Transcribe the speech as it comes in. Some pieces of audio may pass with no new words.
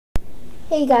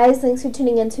Hey guys, thanks for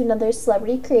tuning in to another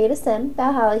Celebrity Create a Sim.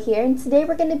 Valhalla here, and today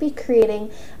we're going to be creating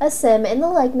a sim in the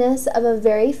likeness of a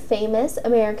very famous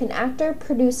American actor,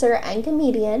 producer, and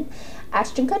comedian,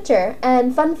 Ashton Kutcher.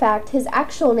 And fun fact, his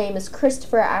actual name is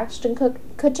Christopher Ashton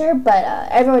Kutcher, but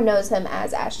everyone knows him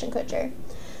as Ashton Kutcher.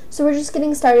 So we're just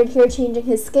getting started here, changing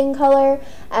his skin color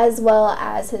as well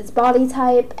as his body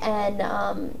type and,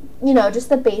 just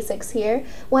the basics here.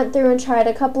 Went through and tried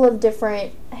a couple of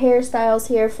different hairstyles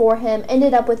here for him.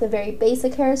 Ended up with a very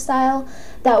basic hairstyle.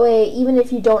 That way, even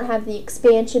if you don't have the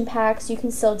expansion packs, you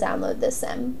can still download this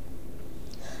sim.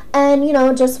 And,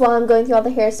 just while I'm going through all the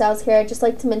hairstyles here, I'd just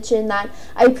like to mention that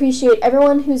I appreciate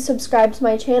everyone who's subscribed to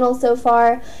my channel so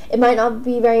far. It might not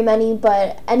be very many,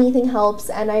 but anything helps,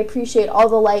 and I appreciate all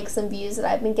the likes and views that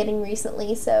I've been getting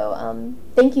recently. So,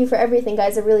 thank you for everything,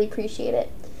 guys. I really appreciate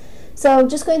it. So,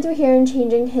 just going through here and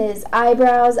changing his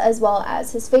eyebrows as well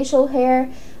as his facial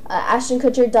hair. Ashton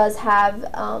Kutcher does have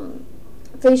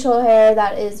facial hair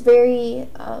that is very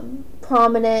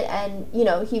prominent, and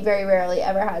he very rarely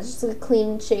ever has just a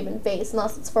clean shaven face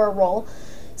unless it's for a role.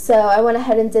 So I went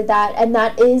ahead and did that, and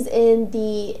that is in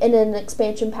an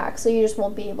expansion pack, so you just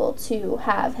won't be able to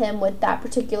have him with that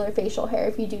particular facial hair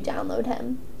if you do download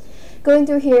him. Going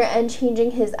through here and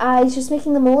changing his eyes, just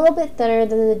making them a little bit thinner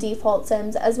than the default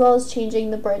sims, as well as changing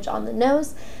the bridge on the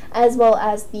nose as well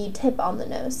as the tip on the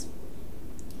nose.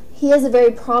 He has a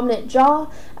very prominent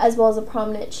jaw as well as a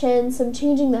prominent chin, so I'm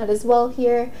changing that as well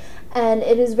here. And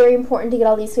it is very important to get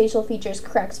all these facial features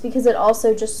correct because it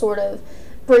also just sort of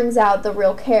brings out the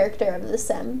real character of the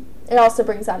sim. It also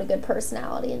brings out a good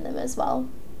personality in them as well.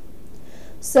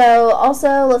 So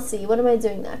also, let's see, what am I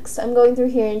doing next? I'm going through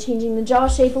here and changing the jaw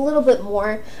shape a little bit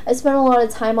more. I spent a lot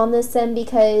of time on this sim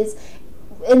because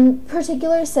in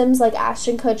particular sims like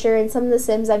Ashton Kutcher and some of the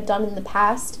sims I've done in the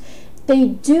past, they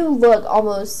do look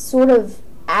almost sort of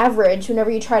average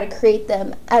whenever you try to create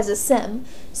them as a sim.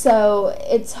 So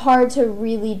it's hard to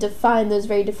really define those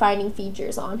very defining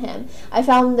features on him. I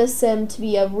found this sim to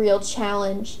be a real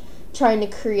challenge trying to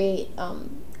create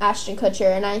Ashton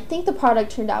Kutcher, and I think the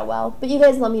product turned out well. But you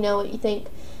guys let me know what you think.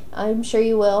 I'm sure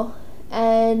you will.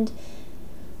 And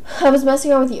I was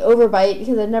messing around with the overbite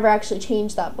because I'd never actually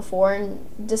changed that before and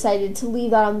decided to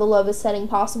leave that on the lowest setting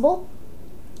possible.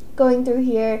 Going through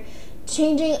here,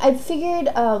 I figured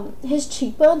his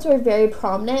cheekbones were very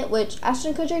prominent, which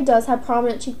Ashton Kutcher does have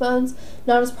prominent cheekbones,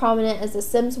 not as prominent as The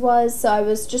Sims was, so I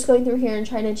was just going through here and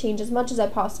trying to change as much as I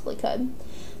possibly could.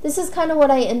 This is kind of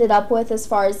what I ended up with as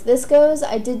far as this goes.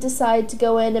 I did decide to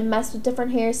go in and mess with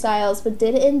different hairstyles, but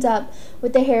did end up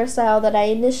with the hairstyle that I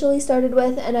initially started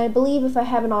with, and I believe, if I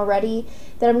haven't already,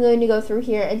 that I'm going to go through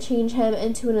here and change him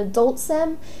into an adult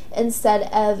sim instead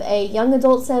of a young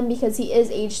adult sim because he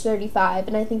is age 35,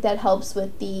 and I think that helps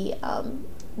with the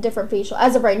different facial.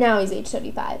 As of right now, he's age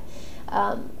 35,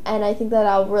 and I think that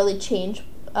I'll really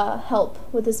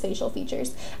help with his facial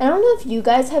features. And I don't know if you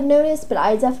guys have noticed, but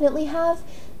I definitely have.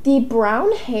 The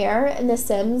brown hair in The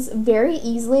Sims very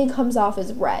easily comes off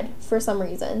as red for some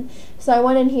reason. So I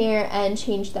went in here and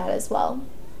changed that as well.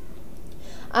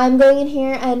 I'm going in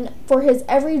here, and for his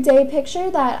everyday picture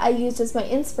that I used as my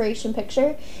inspiration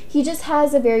picture, he just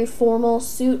has a very formal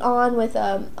suit on with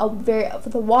a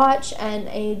watch and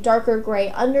a darker gray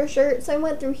undershirt. So I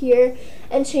went through here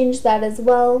and changed that as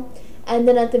well. And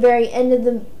then at the very end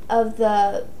of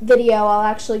the video, I'll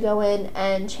actually go in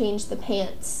and change the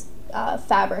pants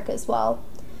fabric as well.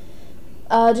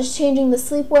 Just changing the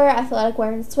sleepwear, athletic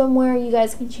wear, and swimwear. You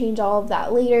guys can change all of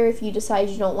that later if you decide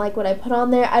you don't like what I put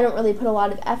on there. I don't really put a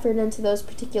lot of effort into those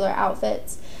particular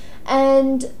outfits.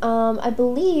 And I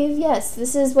believe, yes,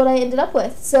 this is what I ended up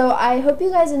with. So I hope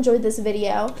you guys enjoyed this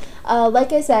video.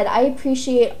 Like I said, I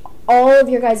appreciate all of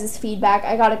your guys' feedback.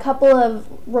 I got a couple of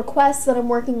requests that I'm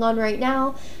working on right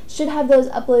now. Should have those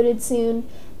uploaded soon.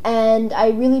 And I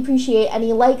really appreciate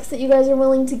any likes that you guys are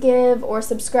willing to give or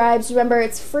subscribes. Remember,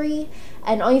 it's free,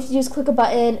 and all you have to do is click a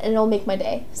button and it'll make my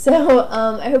day. So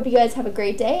I hope you guys have a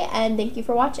great day, and thank you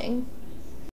for watching.